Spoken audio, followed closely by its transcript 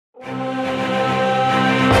Welcome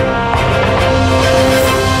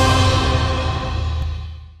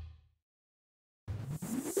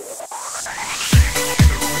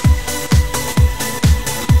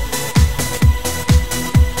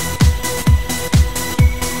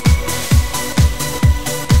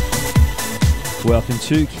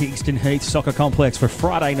to Kingston Heath Soccer Complex for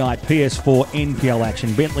Friday night PS4 NPL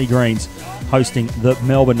action. Bentleigh Greens hosting the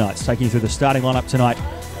Melbourne Knights. Taking you through the starting lineup tonight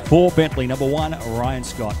for Bentleigh. Number 1, Ryan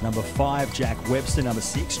Scott. Number 5, Jack Webster. Number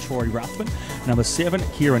 6, Troy Ruthven. Number 7,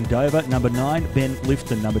 Kieran Dover. Number 9, Ben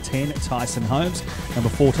Lifton. Number 10, Tyson Holmes. Number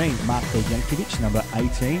 14, Marko Jankovic. Number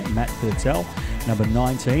 18, Matt Bentleigh. Number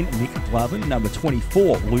 19, Nick Glovin. Number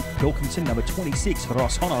 24, Luke Pilkington. Number 26,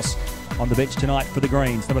 Ross Honos. On the bench tonight for the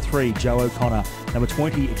Greens. Number 3, Joe O'Connor. Number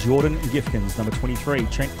 20, Jordan Gifkins. Number 23,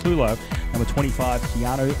 Trent Clulo. Number 25,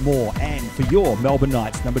 Keanu Moore. And for your Melbourne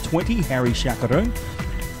Knights, number 20, Harry Shakaroon.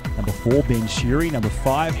 Number 4, Ben Shuri. Number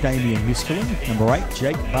 5, Damien Miskelin. Number 8,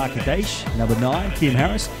 Jake Barkadesh. Number 9, Kim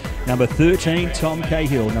Harris. Number 13, Tom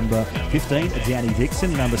Cahill. Number 15, Danny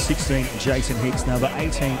Dixon. Number 16, Jason Hicks. Number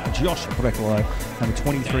 18, Josh Brekalo. Number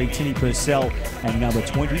 23, Timmy Purcell. And number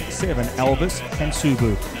 27, Elvis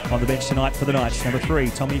Kansubu. On the bench tonight for the Knights. Number 3,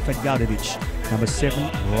 Tommy Fedgadovic. Number 7,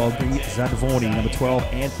 Robbie Zadvorny. Number 12,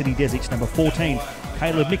 Anthony Desic. Number 14,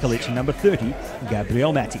 Caleb Mikulic. And number 30,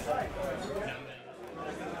 Gabriel Matti.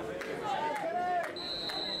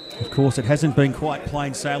 Of course, it hasn't been quite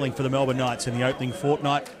plain sailing for the Melbourne Knights in the opening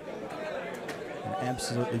fortnight. An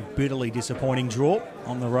absolutely bitterly disappointing draw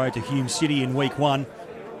on the road to Hume City in week 1.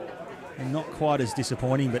 And not quite as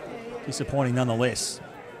disappointing, but disappointing nonetheless.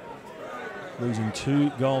 Losing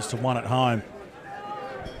 2-1 at home.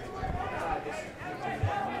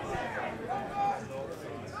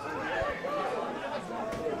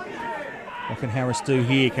 What can Harris do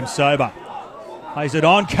here? Kamsoba plays it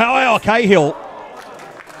on. Kyle Cahill.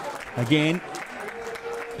 Again,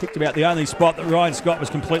 picked about the only spot that Ryan Scott was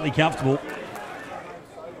completely comfortable.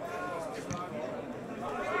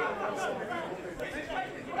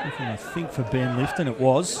 I think for Ben Lifton it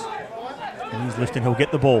was. And he's Lifton, he'll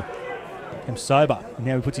get the ball. Kamsoba.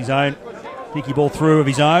 Now he puts his own dicky ball through of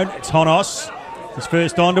his own. It's Honos. He's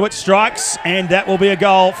first onto it, strikes, and that will be a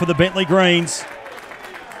goal for the Bentleigh Greens.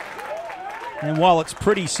 And while it's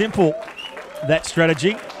pretty simple, that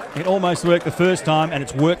strategy, it almost worked the first time and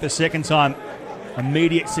it's worked the second time.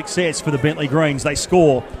 Immediate success for the Bentleigh Greens. They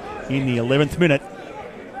score in the 11th minute.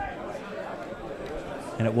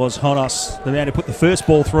 And it was Honos, the man who put the first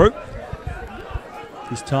ball through.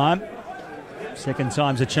 This time, second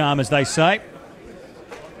time's a charm, as they say.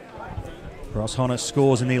 Ross Honos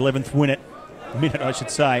scores in the 11th minute, I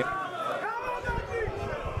should say.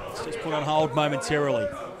 It's just put on hold momentarily.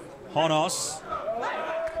 Honos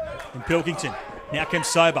and Pilkington. Now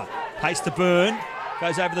Kamsoba, pace to burn,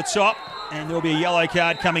 goes over the top, and there will be a yellow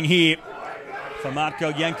card coming here for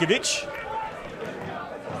Marko Jankovic.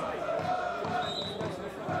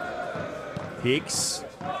 Hicks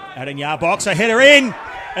out in yard box, a header in,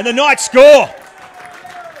 and the Knights score.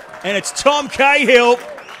 And it's Tom Cahill.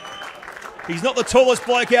 He's not the tallest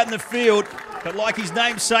bloke out in the field, but like his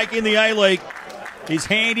namesake in the A-League, is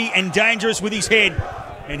handy and dangerous with his head.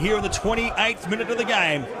 And here in the 28th minute of the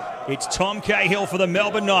game, it's Tom Cahill for the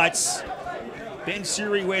Melbourne Knights. Ben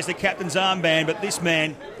Suri wears the captain's armband, but this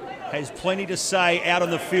man has plenty to say out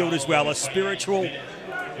on the field as well. A spiritual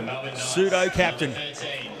pseudo-captain.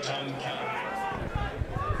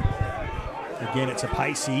 Again, it's a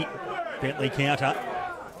pacey Bentleigh counter.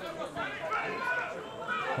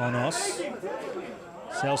 Honos.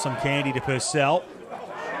 Sell some candy to Purcell.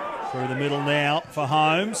 Through the middle now for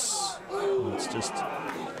Holmes. It's just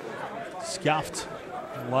scuffed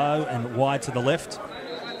low and wide to the left.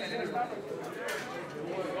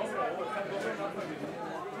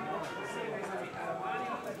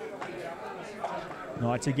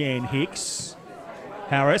 Knights again. Hicks.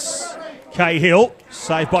 Harris. Cahill.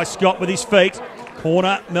 Saved by Scott with his feet.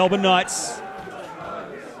 Corner, Melbourne Knights.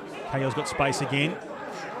 Cahill's got space again.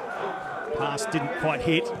 Pass didn't quite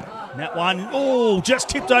hit. And that one, oh, just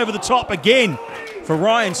tipped over the top again for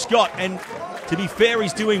Ryan Scott. And to be fair,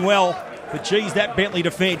 he's doing well. But geez, that Bentleigh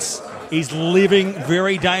defence is living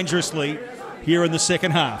very dangerously here in the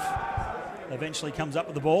second half. Eventually comes up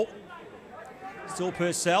with the ball. Still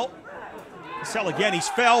Purcell. Purcell again, he's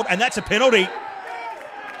fouled, and that's a penalty.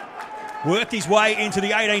 Worked his way into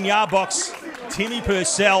the 18-yard box. Timmy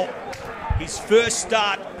Purcell, his first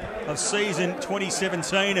start of season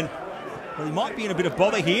 2017, and well, he might be in a bit of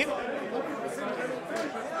bother here.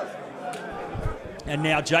 And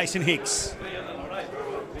now Jason Hicks.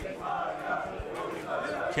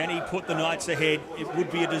 Can he put the Knights ahead? It would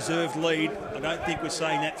be a deserved lead. I don't think we're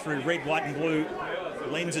saying that through red, white and blue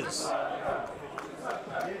lenses.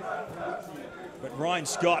 But Ryan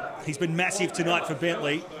Scott, he's been massive tonight for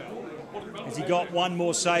Bentleigh. Has he got one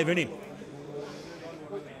more save in him?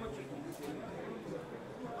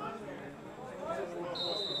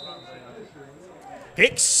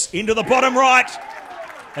 Hicks into the bottom right.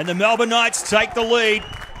 And the Melbourne Knights take the lead.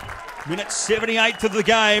 Minute 78th of the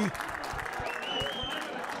game.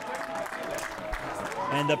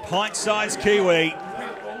 And the pint-sized Kiwi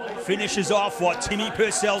finishes off what Timmy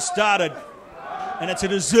Purcell started. And it's a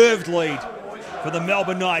deserved lead for the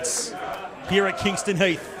Melbourne Knights here at Kingston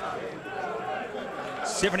Heath.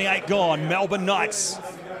 78 gone. Melbourne Knights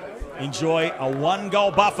enjoy a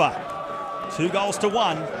 1-goal buffer. 2 goals to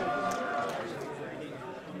 1.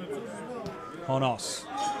 Honos.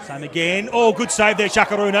 Same again. Oh, good save there,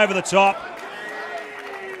 Shakaroon over the top.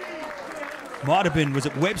 Might have been, was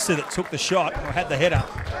it Webster that took the shot or had the header?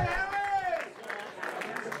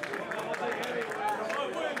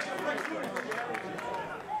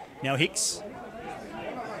 Now Hicks.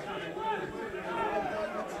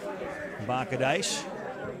 Barkadesh.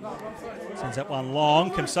 Sends that one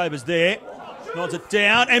long. Kimsoba's there. Nods it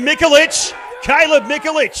down. And Mikulich. Caleb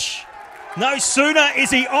Mikulich. No sooner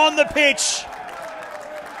is he on the pitch.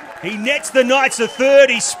 He nets the Knights a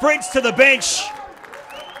third. He sprints to the bench.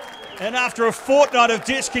 And after a fortnight of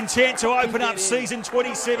discontent to open up season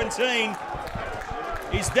 2017,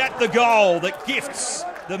 is that the goal that gifts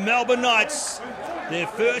the Melbourne Knights their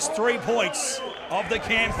first 3 points of the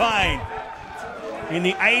campaign? In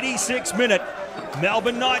the 86th minute,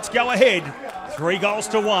 Melbourne Knights go ahead, 3 goals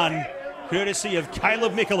to 1, courtesy of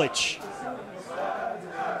Caleb Mikulich.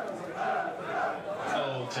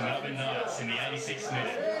 Goal to Melbourne Knights in the 86th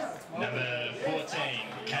minute. Number 14,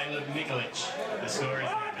 Caleb Mikulich. The score is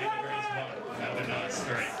Bentleigh Greens 1, Melbourne Knights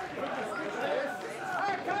 3.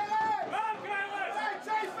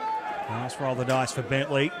 Nice roll the dice for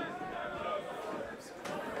Bentleigh.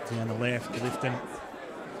 Down the left, Lifton.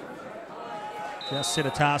 Just set a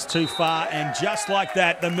task too far, and just like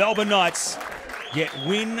that, the Melbourne Knights get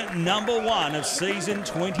win number 1 of season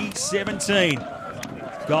 2017.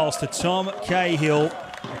 Goals to Tom Cahill,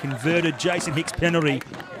 a converted Jason Hicks penalty,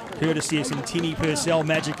 courtesy of some Timmy Purcell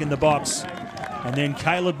magic in the box. And then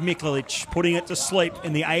Caleb Mikulich putting it to sleep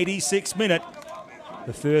in the 86th minute.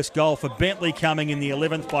 The first goal for Bentleigh coming in the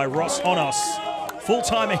 11th by Ross Honos.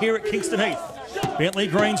 Full-timer here at Kingston Heath. Bentleigh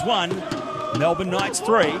Greens 1, Melbourne Knights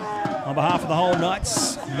 3. On behalf of the whole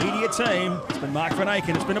Knights media team, it's been Mark Van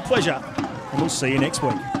Aken. It's been a pleasure, and we'll see you next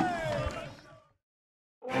week.